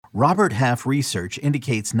Robert Half research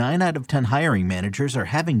indicates 9 out of 10 hiring managers are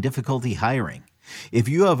having difficulty hiring. If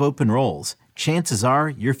you have open roles, chances are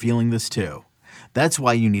you're feeling this too. That's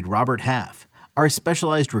why you need Robert Half. Our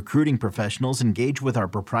specialized recruiting professionals engage with our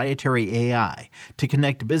proprietary AI to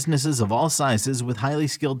connect businesses of all sizes with highly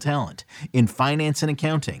skilled talent in finance and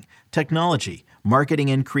accounting, technology, marketing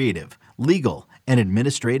and creative, legal, and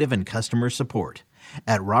administrative and customer support.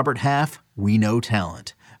 At Robert Half, we know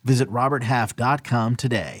talent. Visit roberthalf.com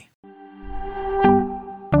today.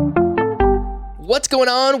 What's going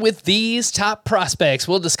on with these top prospects?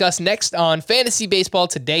 We'll discuss next on Fantasy Baseball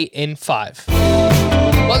Today in 5.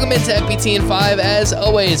 Welcome into FBT in 5. As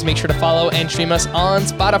always, make sure to follow and stream us on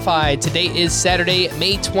Spotify. Today is Saturday,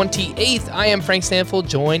 May 28th. I am Frank Stanfield,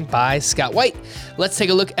 joined by Scott White. Let's take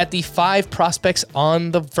a look at the 5 prospects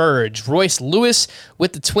on the verge. Royce Lewis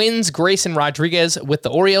with the Twins, Grayson Rodriguez with the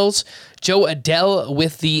Orioles, Joe Adell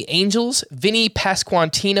with the Angels, Vinnie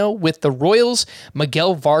Pasquantino with the Royals,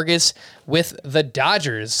 Miguel Vargas with the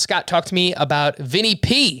Dodgers. Scott, talk to me about Vinnie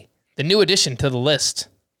P, the new addition to the list.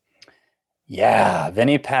 Yeah,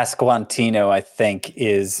 Vinnie Pasquantino, I think,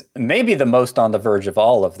 is maybe the most on the verge of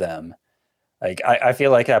all of them. Like, I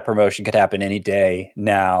feel like that promotion could happen any day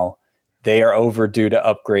now. They are overdue to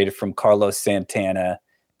upgrade from Carlos Santana.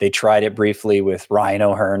 They tried it briefly with Ryan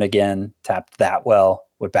O'Hearn again, tapped that well,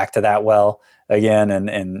 went back to that well again,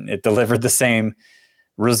 and it delivered the same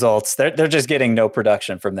results. They're just getting no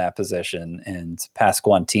production from that position. And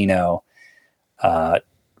Pasquantino,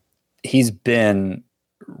 he's been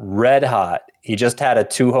red hot. He just had a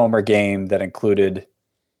 2-homer game that included,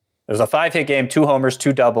 there was a 5-hit game, 2 homers,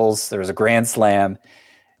 2 doubles. There was a grand slam.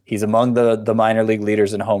 He's among the minor league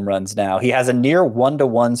leaders in home runs now. He has a near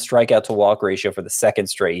 1-to-1 strikeout to walk ratio for the second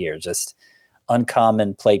straight year. Just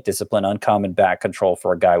uncommon plate discipline, uncommon bat control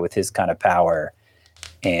for a guy with his kind of power.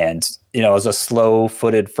 And, as a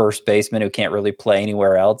slow-footed first baseman who can't really play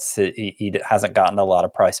anywhere else, he hasn't gotten a lot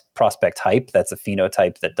of prospect hype. That's a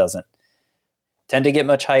phenotype that doesn't tend to get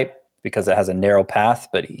much hype because it has a narrow path,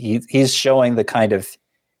 but he's showing the kind of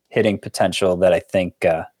hitting potential that I think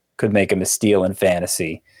could make him a steal in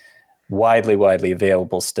fantasy. Widely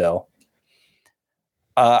available still.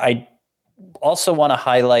 I also want to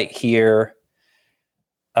highlight here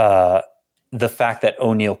the fact that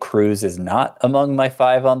O'Neal Cruz is not among my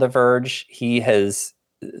 5 on the verge.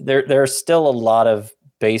 There are still a lot of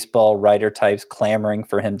baseball writer types clamoring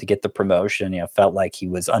for him to get the promotion. Felt like he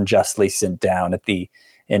was unjustly sent down at the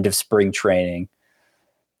end of spring training.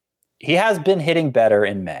 He has been hitting better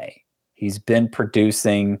in May. He's been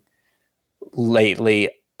producing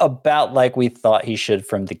lately about like we thought he should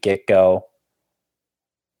from the get-go,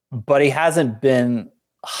 but he hasn't been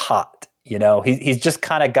hot. He's just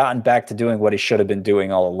kind of gotten back to doing what he should have been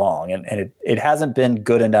doing all along. And it hasn't been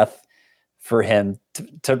good enough for him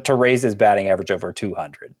to raise his batting average over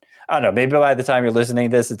 200. I don't know. Maybe by the time you're listening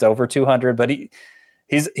to this, it's over 200, but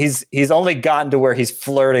he's only gotten to where he's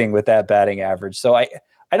flirting with that batting average. So I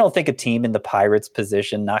don't think a team in the Pirates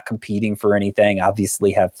position, not competing for anything,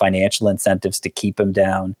 obviously have financial incentives to keep him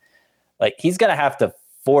down. Like, he's going to have to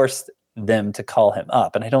force them to call him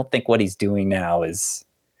up. And I don't think what he's doing now is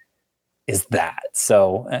that.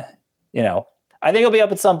 So, I think he'll be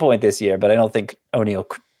up at some point this year, but I don't think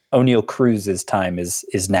O'Neal Cruz's time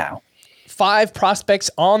is now. 5 prospects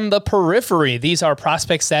on the periphery. These are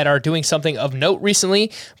prospects that are doing something of note recently.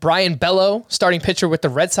 Brayan Bello, starting pitcher with the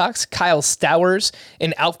Red Sox. Kyle Stowers,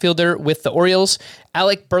 an outfielder with the Orioles.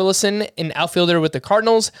 Alec Burleson, an outfielder with the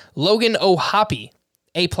Cardinals. Logan O'Hoppe,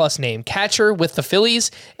 A-plus name, catcher with the Phillies.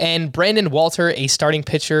 And Brandon Walter, a starting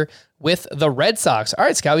pitcher with the Red Sox. All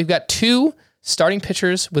right, Scott, we've got 2 starting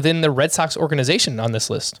pitchers within the Red Sox organization on this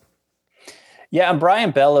list. Yeah, and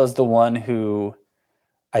Brayan Bello is the one who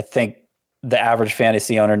I think the average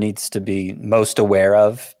fantasy owner needs to be most aware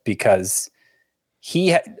of, because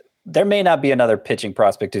there may not be another pitching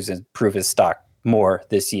prospect who's improved his stock more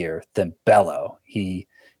this year than Bello. He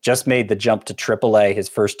just made the jump to AAA, his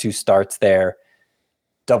first 2 starts there,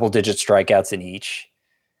 double-digit strikeouts in each.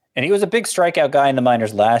 And he was a big strikeout guy in the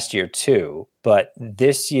minors last year too, but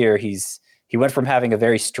this year he went from having a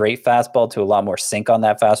very straight fastball to a lot more sink on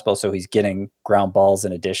that fastball, so he's getting ground balls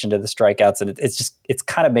in addition to the strikeouts, and it's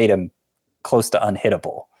kind of made him close to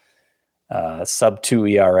unhittable.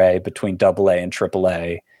 Sub-2 ERA between AA and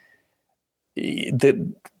AAA.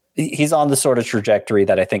 He's on the sort of trajectory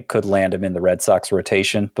that I think could land him in the Red Sox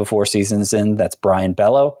rotation before season's end. That's Brayan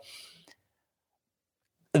Bello.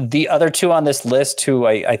 The other 2 on this list who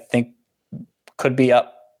I think could be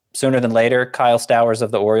up sooner than later, Kyle Stowers of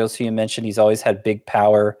the Orioles, who you mentioned. He's always had big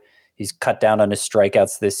power. He's cut down on his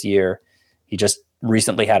strikeouts this year. He just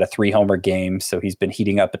recently had a 3-homer game, so he's been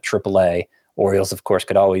heating up at AAA. Orioles, of course,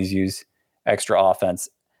 could always use extra offense.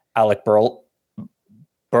 Alec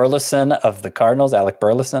Burleson of the Cardinals, Alec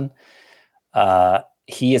Burleson.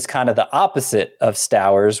 He is kind of the opposite of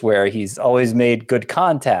Stowers, where he's always made good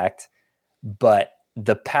contact, but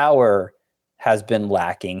the power has been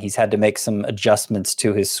lacking. He's had to make some adjustments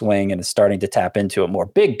to his swing and is starting to tap into it more.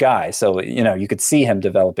 Big guy, so you could see him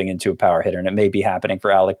developing into a power hitter, and it may be happening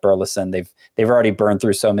for Alec Burleson. They've already burned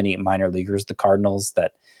through so many minor leaguers, the Cardinals,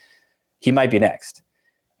 that he might be next.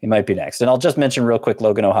 And I'll just mention real quick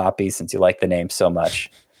Logan O'Hoppe, since you like the name so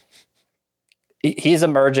much. He's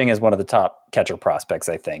emerging as one of the top catcher prospects,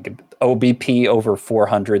 I think. OBP over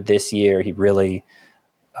 400 this year. He really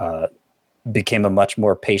became a much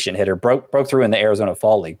more patient hitter, broke through in the Arizona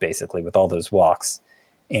Fall League, basically, with all those walks,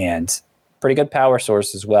 and pretty good power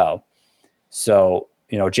source as well. So,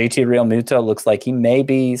 JT Realmuto looks like he may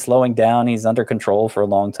be slowing down. He's under control for a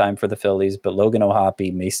long time for the Phillies, but Logan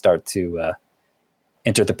O'Hoppe may start to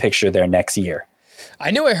enter the picture there next year.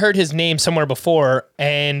 I knew I heard his name somewhere before,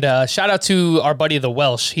 and shout out to our buddy the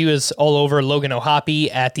Welsh. He was all over Logan O'Hoppe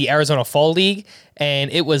at the Arizona Fall League, and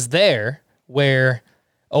it was there where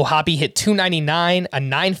O'Hoppe hit .299, a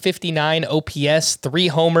 .959 OPS, 3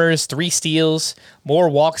 homers, 3 steals, more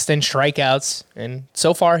walks than strikeouts, and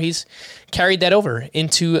so far he's carried that over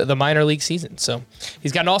into the minor league season. So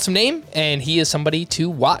he's got an awesome name, and he is somebody to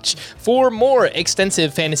watch. For more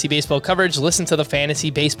extensive fantasy baseball coverage, listen to the Fantasy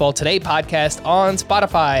Baseball Today podcast on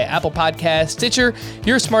Spotify, Apple Podcasts, Stitcher,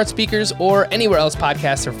 your smart speakers, or anywhere else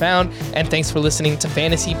podcasts are found. And thanks for listening to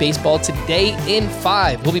Fantasy Baseball Today in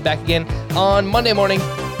 5. We'll be back again on Monday morning.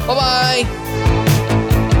 Bye-bye.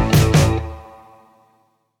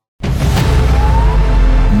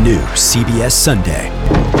 New CBS Sunday.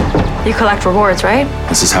 You collect rewards, right?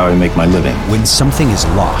 This is how I make my living. When something is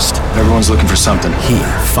lost, Everyone's looking for something. he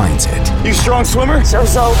finds it. You strong swimmer?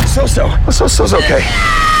 So-so. So-so's okay.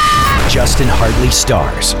 Justin Hartley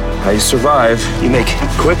stars. How you survive, you make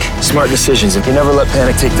quick, smart decisions, and you never let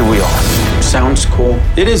panic take the wheel. Sounds cool.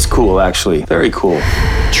 It is cool, actually. Very cool.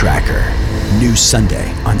 Tracker. New Sunday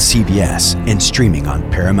on CBS and streaming on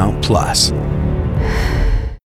Paramount Plus.